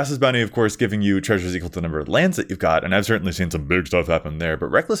 Yeah, Brass's Bounty, of course, giving you treasures equal to the number of lands that you've got, and I've certainly seen some big stuff happen there. But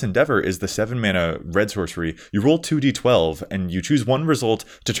Reckless Endeavor is the 7-mana red sorcery. You roll 2d12, and you choose one result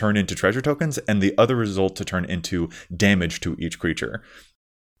to turn into treasure tokens, and the other result to turn into damage to each creature.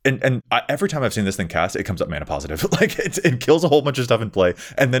 And every time I've seen this thing cast, it comes up mana positive. Like, it kills a whole bunch of stuff in play,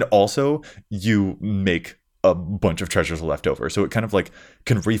 and then also you make a bunch of treasures left over. So it kind of like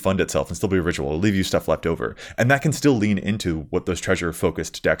can refund itself and still be a ritual. It'll leave you stuff left over. And that can still lean into what those treasure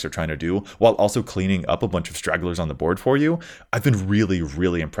focused decks are trying to do, while also cleaning up a bunch of stragglers on the board for you. I've been really,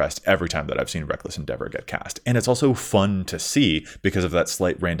 really impressed every time that I've seen Reckless Endeavor get cast. And it's also fun to see because of that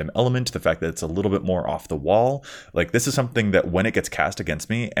slight random element, the fact that it's a little bit more off the wall. Like, this is something that when it gets cast against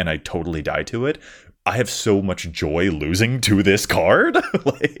me and I totally die to it, I have so much joy losing to this card.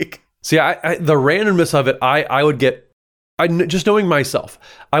 Like, see, I the randomness of it, I would get, just knowing myself,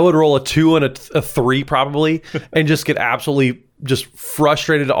 I would roll a 2 and a 3 probably, and just get absolutely just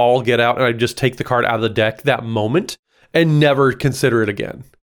frustrated to all get out, and I'd just take the card out of the deck that moment and never consider it again.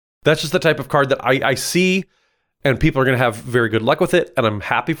 That's just the type of card that I see, and people are going to have very good luck with it, and I'm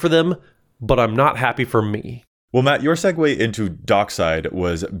happy for them, but I'm not happy for me. Well, Matt, your segue into Dockside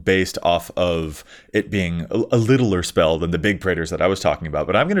was based off of it being a littler spell than the big Praetors that I was talking about,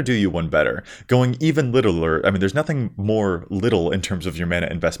 but I'm going to do you one better. Going even littler, I mean, there's nothing more little in terms of your mana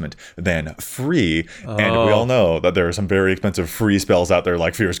investment than free, and we all know that there are some very expensive free spells out there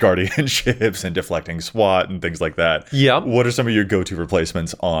like Fierce Guardianships and Deflecting Swat and things like that. Yeah. What are some of your go-to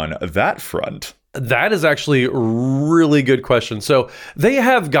replacements on that front? That is actually a really good question. So they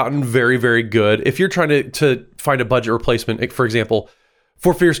have gotten very, very good. If you're trying to find a budget replacement, for example,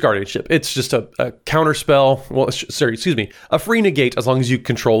 for Fierce Guardianship, it's just a counter spell. Well, a free negate as long as you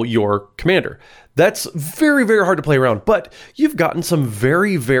control your commander. That's very, very hard to play around, but you've gotten some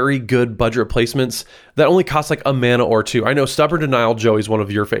very, very good budget replacements that only cost like a mana or 2. I know Stubborn Denial, Joey, is one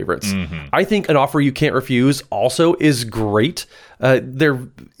of your favorites. Mm-hmm. I think An Offer You Can't Refuse also is great.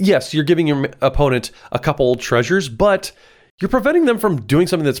 Yes, you're giving your opponent a couple treasures, but you're preventing them from doing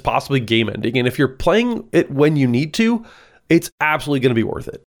something that's possibly game ending. And if you're playing it when you need to, it's absolutely going to be worth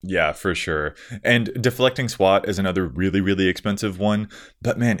it. Yeah, for sure. And Deflecting Swat is another really, really expensive one.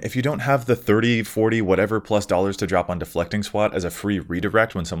 But man, if you don't have the 30, 40, whatever plus dollars to drop on Deflecting Swat as a free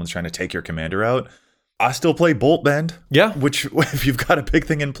redirect when someone's trying to take your commander out, I still play Bolt Bend. Yeah. Which, if you've got a big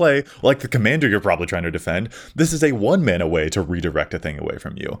thing in play, like the commander you're probably trying to defend, this is a 1-mana way to redirect a thing away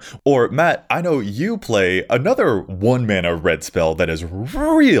from you. Or, Matt, I know you play another 1-mana red spell that is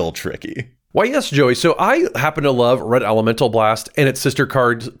real tricky. Why, yes, Joey. So I happen to love Red Elemental Blast and its sister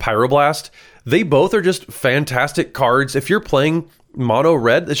card, Pyroblast. They both are just fantastic cards. If you're playing mono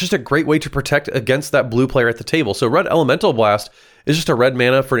red, it's just a great way to protect against that blue player at the table. So Red Elemental Blast is just a red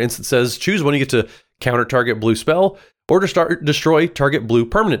mana for an instant says, choose when you get to counter target blue spell or to destroy target blue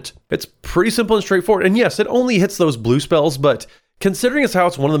permanent. It's pretty simple and straightforward. And yes, it only hits those blue spells, but considering it's how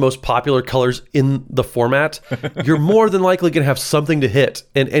it's one of the most popular colors in the format, you're more than likely going to have something to hit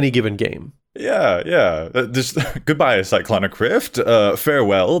in any given game. Yeah. Just goodbye, Cyclonic Rift.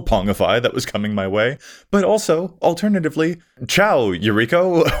 Farewell, Pongify, that was coming my way. But also, alternatively, ciao, Eureka,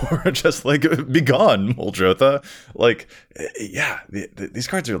 or just like, be gone, Muldrotha. Like, yeah, these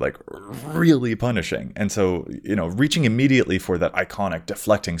cards are like really punishing. And so, reaching immediately for that iconic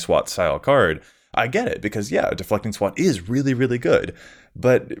Deflecting Swat style card, I get it, because yeah, Deflecting Swat is really, really good.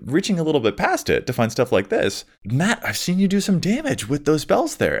 But reaching a little bit past it to find stuff like this, Matt, I've seen you do some damage with those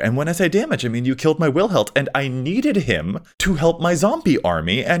spells there. And when I say damage, I mean you killed my Wilhelt, and I needed him to help my zombie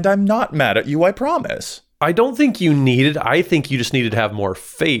army, and I'm not mad at you, I promise. I don't think you needed, I think you just needed to have more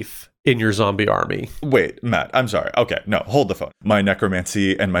faith in your zombie army. Wait, Matt, I'm sorry. Okay, no, hold the phone. My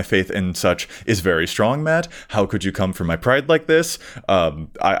necromancy and my faith in such is very strong, Matt. How could you come for my pride like this?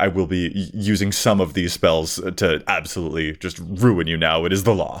 I will be using some of these spells to absolutely just ruin you now. It is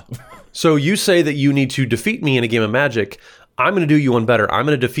the law. So you say that you need to defeat me in a game of Magic. I'm going to do you one better. I'm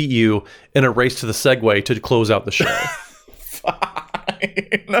going to defeat you in a race to the Segway to close out the show.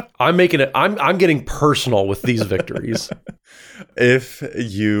 fine. I'm making it. I'm getting personal with these victories. If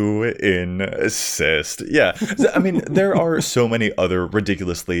you insist. Yeah. I mean, there are so many other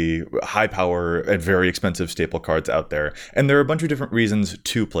ridiculously high power and very expensive staple cards out there. And there are a bunch of different reasons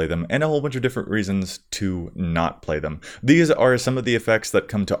to play them and a whole bunch of different reasons to not play them. These are some of the effects that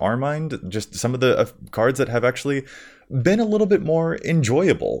come to our mind, just some of the cards that have actually been a little bit more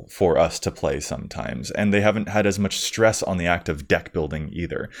enjoyable for us to play sometimes, and they haven't had as much stress on the act of deck building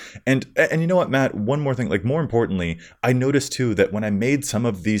either. And you know what, Matt, one more thing, like more importantly, I noticed too that when I made some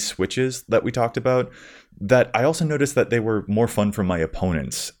of these switches that we talked about, that I also noticed that they were more fun for my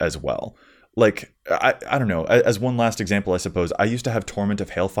opponents as well. Like, I don't know, as one last example, I suppose, I used to have Torment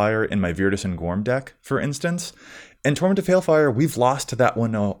of Hailfire in my Virtus and Gorm deck, for instance. And Torment of Hailfire, we've lost to that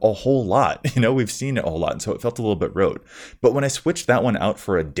one a whole lot. You know, we've seen it a whole lot, and so it felt a little bit rote. But when I switched that one out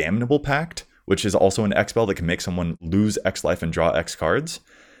for a Damnable Pact, which is also an X spell that can make someone lose X life and draw X cards,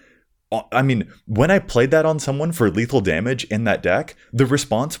 I mean, when I played that on someone for lethal damage in that deck, the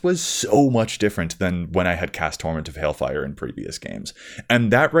response was so much different than when I had cast Torment of Hailfire in previous games.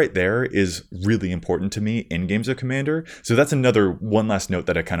 And that right there is really important to me in games of Commander. So that's another one last note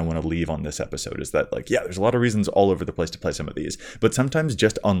that I kind of want to leave on this episode is that, like, yeah, there's a lot of reasons all over the place to play some of these, but sometimes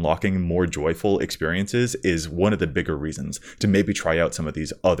just unlocking more joyful experiences is one of the bigger reasons to maybe try out some of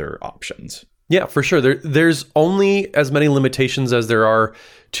these other options. Yeah, for sure. There's only as many limitations as there are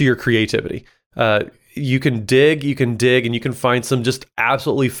to your creativity. You can dig, and you can find some just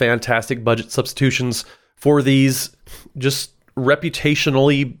absolutely fantastic budget substitutions for these just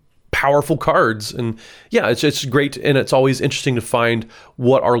reputationally powerful cards. And yeah, it's great, and it's always interesting to find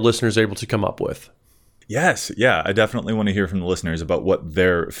what our listeners are able to come up with. Yes, yeah, I definitely want to hear from the listeners about what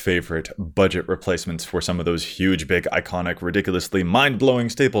their favorite budget replacements for some of those huge, big, iconic, ridiculously mind-blowing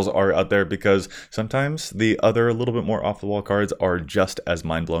staples are out there, because sometimes the other little bit more off-the-wall cards are just as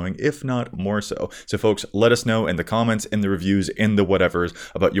mind-blowing, if not more so. So folks, let us know in the comments, in the reviews, in the whatevers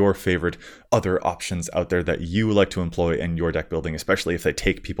about your favorite other options out there that you like to employ in your deck building, especially if they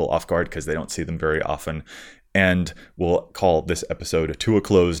take people off guard because they don't see them very often. And we'll call this episode to a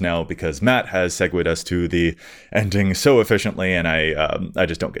close now because Matt has segued us to the ending so efficiently, and I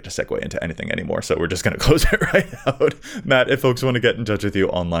just don't get to segue into anything anymore. So we're just going to close it right out. Matt, if folks want to get in touch with you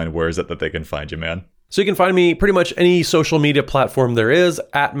online, where is it that they can find you, man? So you can find me pretty much any social media platform there is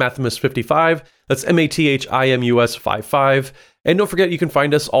at Mathimus55. That's Mathimus 55. And don't forget, you can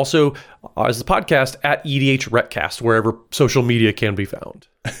find us also as the podcast at EDHRECast, wherever social media can be found.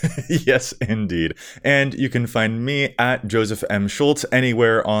 Yes, indeed. And you can find me at Joseph M. Schultz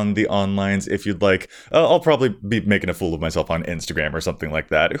anywhere on the onlines if you'd like. I'll probably be making a fool of myself on Instagram or something like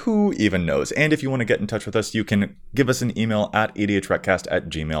that. Who even knows? And if you want to get in touch with us, you can give us an email at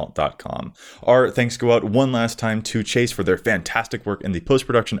EDHRECast@gmail.com. Our thanks go out one last time to Chase for their fantastic work in the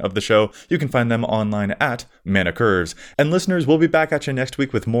post-production of the show. You can find them online at Mana Curves. And listeners, we'll be back at you next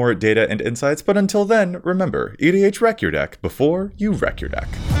week with more data and insights. But until then, remember, EDH wreck your deck before you wreck your deck.